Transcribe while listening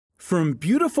From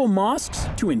beautiful mosques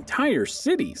to entire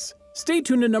cities. Stay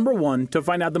tuned to number 1 to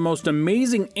find out the most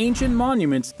amazing ancient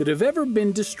monuments that have ever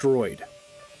been destroyed.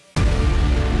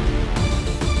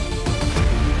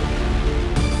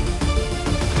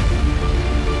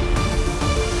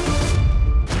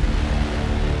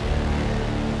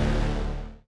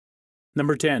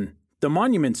 Number 10. The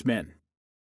Monuments Men.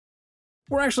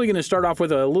 We're actually going to start off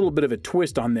with a little bit of a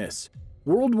twist on this.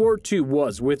 World War II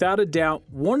was, without a doubt,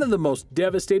 one of the most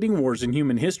devastating wars in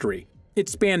human history. It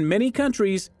spanned many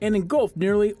countries and engulfed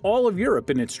nearly all of Europe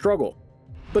in its struggle.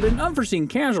 But an unforeseen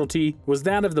casualty was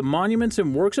that of the monuments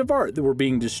and works of art that were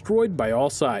being destroyed by all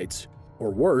sides,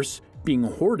 or worse, being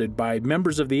hoarded by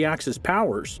members of the Axis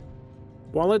powers.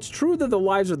 While it's true that the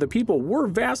lives of the people were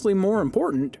vastly more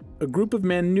important, a group of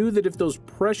men knew that if those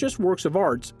precious works of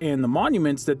art and the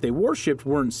monuments that they worshipped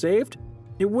weren't saved,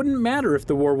 it wouldn't matter if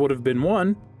the war would have been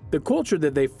won, the culture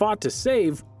that they fought to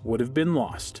save would have been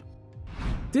lost.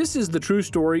 This is the true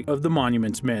story of the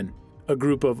Monuments Men, a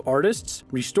group of artists,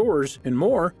 restorers, and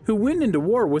more who went into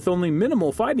war with only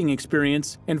minimal fighting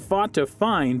experience and fought to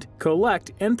find,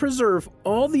 collect, and preserve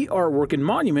all the artwork and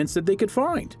monuments that they could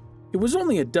find. It was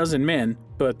only a dozen men,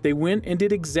 but they went and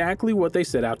did exactly what they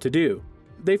set out to do.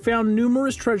 They found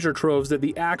numerous treasure troves that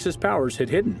the Axis powers had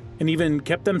hidden, and even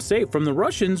kept them safe from the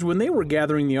Russians when they were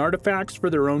gathering the artifacts for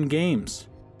their own games.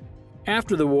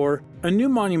 After the war, a new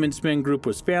Monuments Men group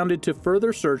was founded to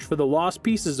further search for the lost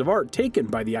pieces of art taken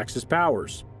by the Axis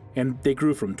powers, and they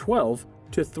grew from 12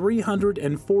 to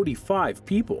 345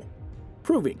 people,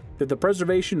 proving that the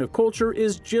preservation of culture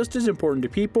is just as important to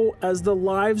people as the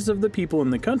lives of the people in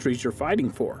the countries you're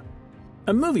fighting for.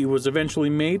 A movie was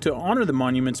eventually made to honor the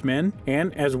Monuments Men,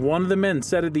 and as one of the men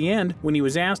said at the end when he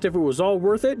was asked if it was all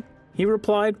worth it, he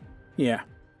replied, "Yeah,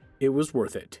 it was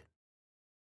worth it."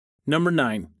 Number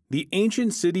 9. The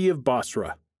ancient city of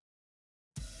Basra.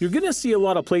 You're going to see a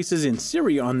lot of places in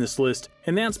Syria on this list,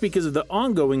 and that's because of the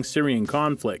ongoing Syrian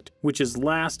conflict, which has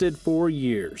lasted for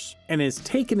years, and has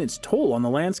taken its toll on the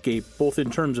landscape both in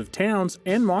terms of towns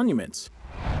and monuments.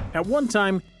 At one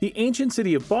time, the ancient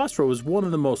city of Basra was one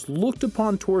of the most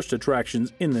looked-upon tourist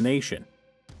attractions in the nation.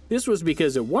 This was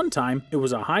because at one time it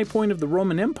was a high point of the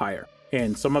Roman Empire,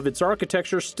 and some of its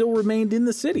architecture still remained in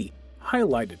the city,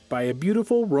 highlighted by a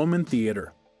beautiful Roman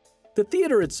theater. The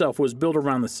theater itself was built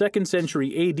around the 2nd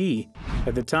century AD.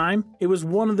 At the time, it was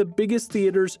one of the biggest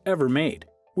theaters ever made,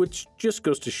 which just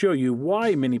goes to show you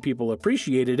why many people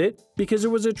appreciated it, because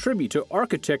it was a tribute to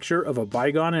architecture of a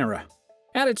bygone era.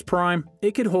 At its prime,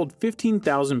 it could hold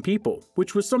 15,000 people,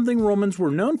 which was something Romans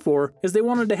were known for as they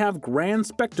wanted to have grand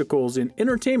spectacles and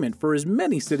entertainment for as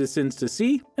many citizens to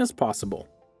see as possible.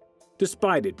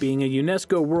 Despite it being a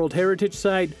UNESCO World Heritage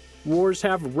Site, wars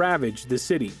have ravaged the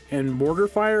city, and mortar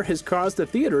fire has caused the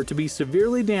theater to be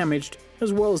severely damaged,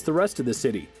 as well as the rest of the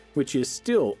city, which is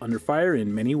still under fire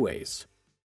in many ways.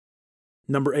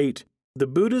 Number 8. The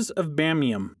Buddhas of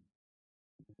Bamiyan.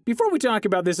 Before we talk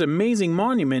about this amazing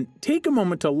monument, take a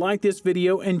moment to like this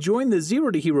video and join the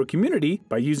Zero to Hero community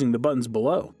by using the buttons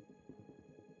below.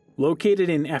 Located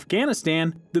in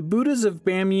Afghanistan, the Buddhas of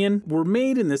Bamiyan were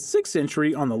made in the 6th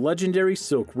century on the legendary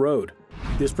Silk Road.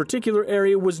 This particular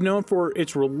area was known for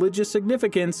its religious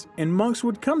significance, and monks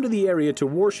would come to the area to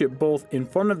worship both in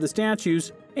front of the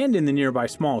statues and in the nearby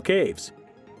small caves.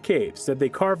 Caves that they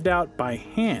carved out by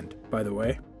hand, by the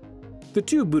way. The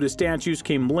 2 Buddha statues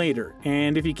came later,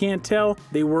 and if you can't tell,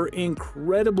 they were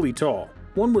incredibly tall.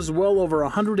 One was well over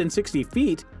 160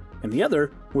 feet, and the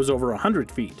other was over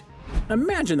 100 feet.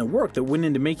 Imagine the work that went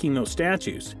into making those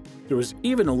statues. There was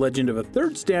even a legend of a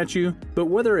 3rd statue, but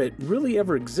whether it really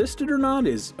ever existed or not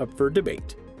is up for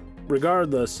debate.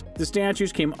 Regardless, the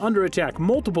statues came under attack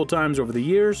multiple times over the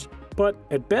years, but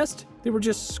at best, they were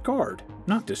just scarred,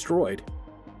 not destroyed.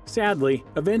 Sadly,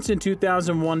 events in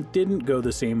 2001 didn't go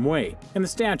the same way, and the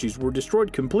statues were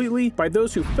destroyed completely by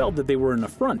those who felt that they were an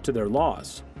affront to their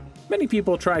laws. Many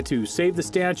people tried to save the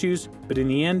statues, but in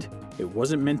the end, it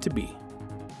wasn't meant to be.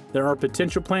 There are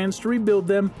potential plans to rebuild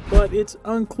them, but it's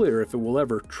unclear if it will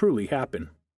ever truly happen.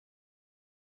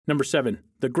 Number 7.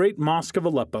 The Great Mosque of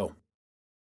Aleppo.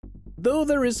 Though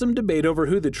there is some debate over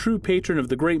who the true patron of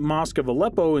the Great Mosque of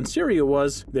Aleppo in Syria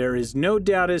was, there is no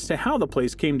doubt as to how the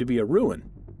place came to be a ruin.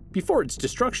 Before its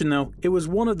destruction, though, it was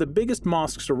one of the biggest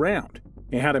mosques around.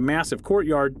 It had a massive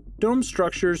courtyard, dome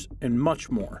structures, and much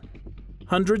more.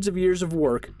 Hundreds of years of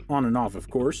work, on and off of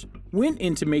course, went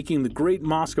into making the Great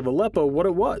Mosque of Aleppo what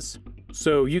it was.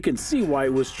 So you can see why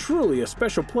it was truly a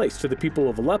special place to the people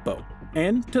of Aleppo,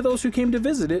 and to those who came to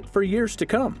visit it for years to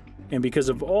come. And because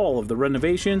of all of the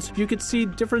renovations, you could see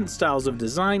different styles of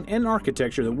design and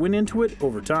architecture that went into it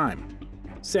over time.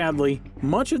 Sadly,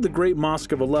 much of the Great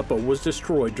Mosque of Aleppo was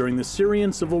destroyed during the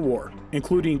Syrian Civil War,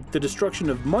 including the destruction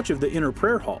of much of the inner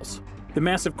prayer halls. The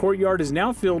massive courtyard is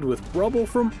now filled with rubble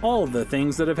from all of the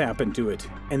things that have happened to it,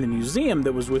 and the museum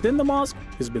that was within the mosque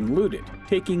has been looted,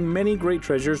 taking many great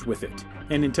treasures with it.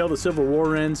 And until the Civil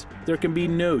War ends, there can be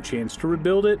no chance to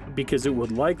rebuild it because it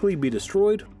would likely be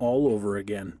destroyed all over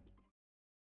again.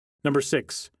 Number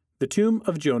 6. The Tomb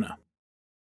of Jonah.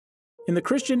 In the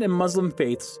Christian and Muslim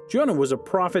faiths, Jonah was a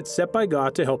prophet set by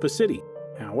God to help a city.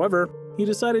 However, he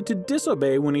decided to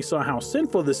disobey when he saw how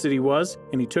sinful the city was,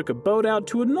 and he took a boat out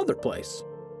to another place.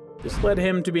 This led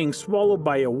him to being swallowed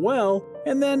by a whale,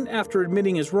 and then after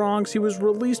admitting his wrongs, he was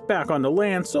released back onto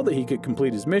land so that he could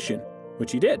complete his mission,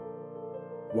 which he did.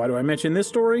 Why do I mention this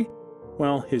story?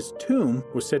 Well, his tomb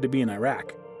was said to be in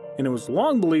Iraq, and it was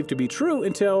long believed to be true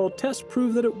until tests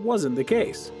proved that it wasn't the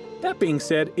case. That being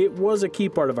said, it was a key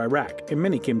part of Iraq, and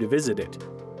many came to visit it.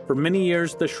 For many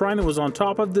years, the shrine that was on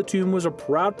top of the tomb was a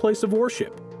proud place of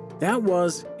worship. That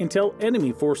was until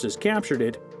enemy forces captured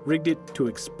it, rigged it to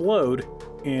explode,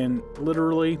 and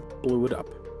literally blew it up.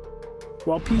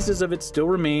 While pieces of it still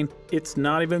remain, it's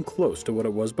not even close to what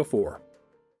it was before.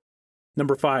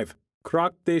 Number 5. Croix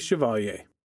des Chevaliers.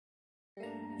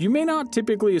 You may not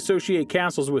typically associate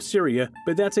castles with Syria,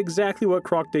 but that's exactly what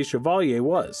Croix des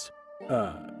Chevaliers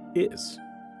is.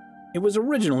 It was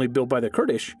originally built by the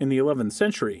Kurdish in the 11th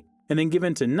century, and then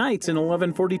given to knights in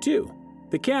 1142.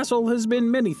 The castle has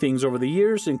been many things over the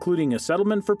years, including a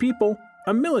settlement for people,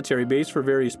 a military base for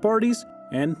various parties,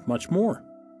 and much more.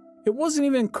 It wasn't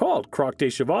even called Croix des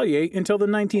Chevaliers until the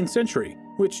 19th century,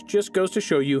 which just goes to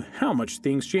show you how much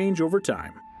things change over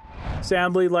time.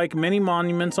 Sadly, like many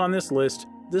monuments on this list,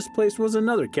 this place was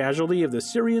another casualty of the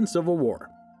Syrian Civil War.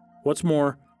 What's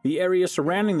more, the area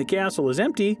surrounding the castle is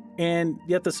empty, and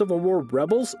yet the Civil War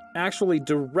rebels actually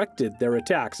directed their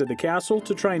attacks at the castle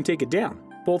to try and take it down,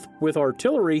 both with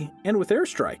artillery and with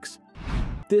airstrikes.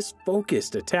 This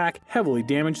focused attack heavily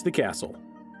damaged the castle,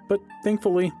 but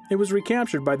thankfully it was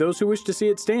recaptured by those who wish to see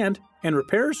it stand, and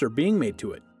repairs are being made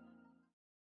to it.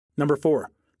 Number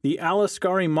 4. The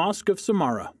al-Askari Mosque of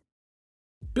Samarra.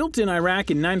 Built in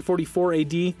Iraq in 944 AD,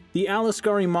 the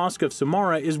al-Askari Mosque of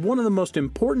Samarra is one of the most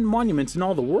important monuments in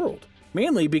all the world,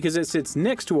 mainly because it sits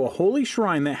next to a holy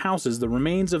shrine that houses the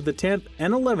remains of the 10th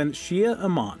and 11th Shia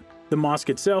Imam. The mosque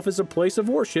itself is a place of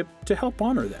worship to help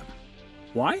honor them.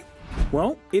 Why?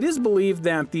 Well, it is believed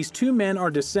that these two men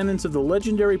are descendants of the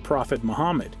legendary prophet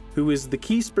Muhammad, who is the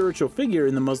key spiritual figure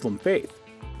in the Muslim faith.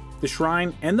 The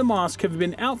shrine and the mosque have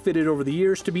been outfitted over the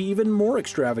years to be even more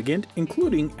extravagant,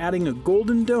 including adding a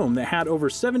golden dome that had over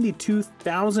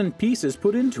 72,000 pieces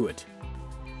put into it.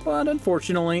 But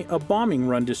unfortunately, a bombing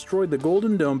run destroyed the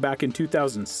golden dome back in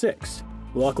 2006.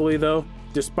 Luckily though,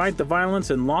 despite the violence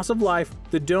and loss of life,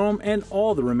 the dome and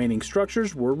all the remaining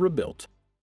structures were rebuilt.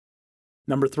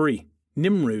 Number 3.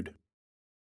 Nimrud.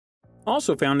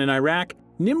 Also found in Iraq,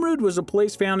 Nimrud was a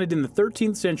place founded in the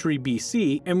 13th century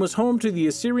BC and was home to the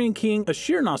Assyrian king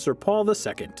Ashurnasir Paul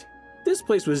II. This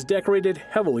place was decorated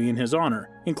heavily in his honor,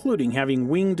 including having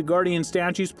winged guardian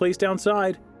statues placed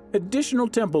outside. Additional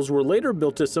temples were later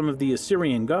built to some of the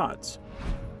Assyrian gods.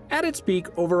 At its peak,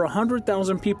 over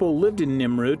 100,000 people lived in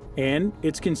Nimrud, and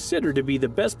it's considered to be the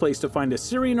best place to find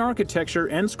Assyrian architecture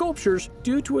and sculptures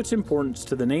due to its importance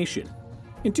to the nation.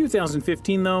 In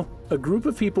 2015, though, a group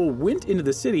of people went into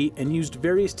the city and used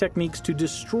various techniques to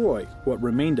destroy what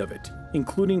remained of it,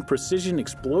 including precision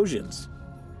explosions.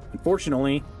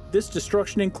 Unfortunately, this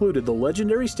destruction included the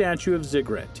legendary statue of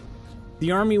Ziggurat.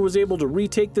 The army was able to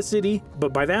retake the city,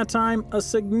 but by that time, a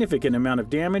significant amount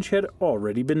of damage had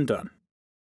already been done.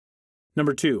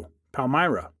 Number 2.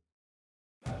 Palmyra.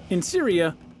 In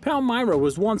Syria, Palmyra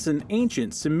was once an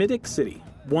ancient Semitic city,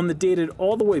 one that dated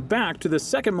all the way back to the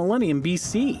 2nd millennium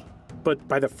BC. But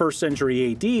by the 1st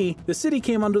century AD, the city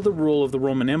came under the rule of the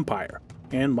Roman Empire.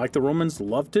 And like the Romans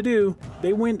loved to do,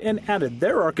 they went and added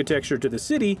their architecture to the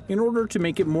city in order to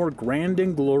make it more grand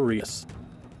and glorious.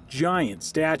 Giant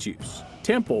statues,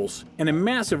 temples, and a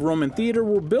massive Roman theater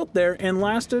were built there and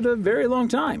lasted a very long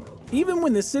time, even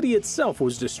when the city itself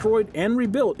was destroyed and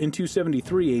rebuilt in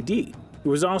 273 AD. It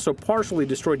was also partially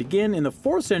destroyed again in the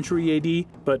 4th century AD,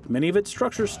 but many of its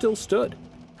structures still stood.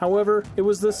 However, it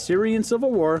was the Syrian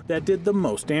Civil War that did the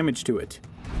most damage to it.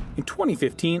 In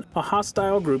 2015, a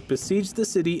hostile group besieged the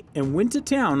city and went to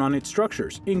town on its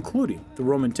structures, including the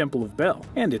Roman Temple of Bel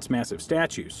and its massive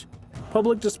statues.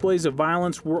 Public displays of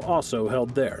violence were also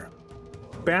held there.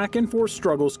 Back and forth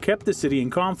struggles kept the city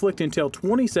in conflict until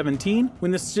 2017,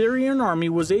 when the Syrian army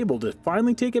was able to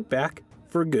finally take it back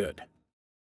for good.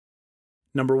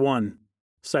 Number 1.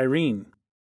 Cyrene.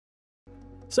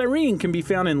 Cyrene can be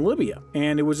found in Libya,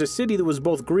 and it was a city that was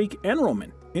both Greek and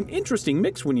Roman. An interesting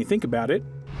mix when you think about it.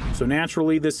 So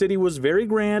naturally, the city was very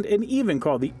grand and even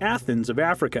called the Athens of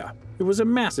Africa. It was a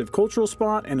massive cultural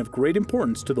spot and of great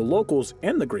importance to the locals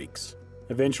and the Greeks.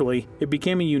 Eventually, it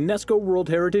became a UNESCO World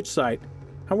Heritage Site.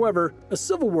 However, a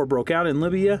civil war broke out in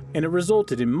Libya, and it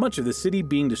resulted in much of the city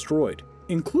being destroyed,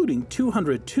 including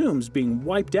 200 tombs being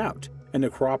wiped out, a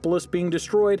necropolis being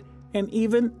destroyed, and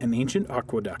even an ancient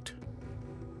aqueduct.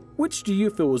 Which do you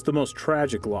feel was the most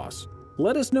tragic loss?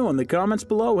 Let us know in the comments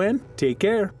below and take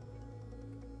care!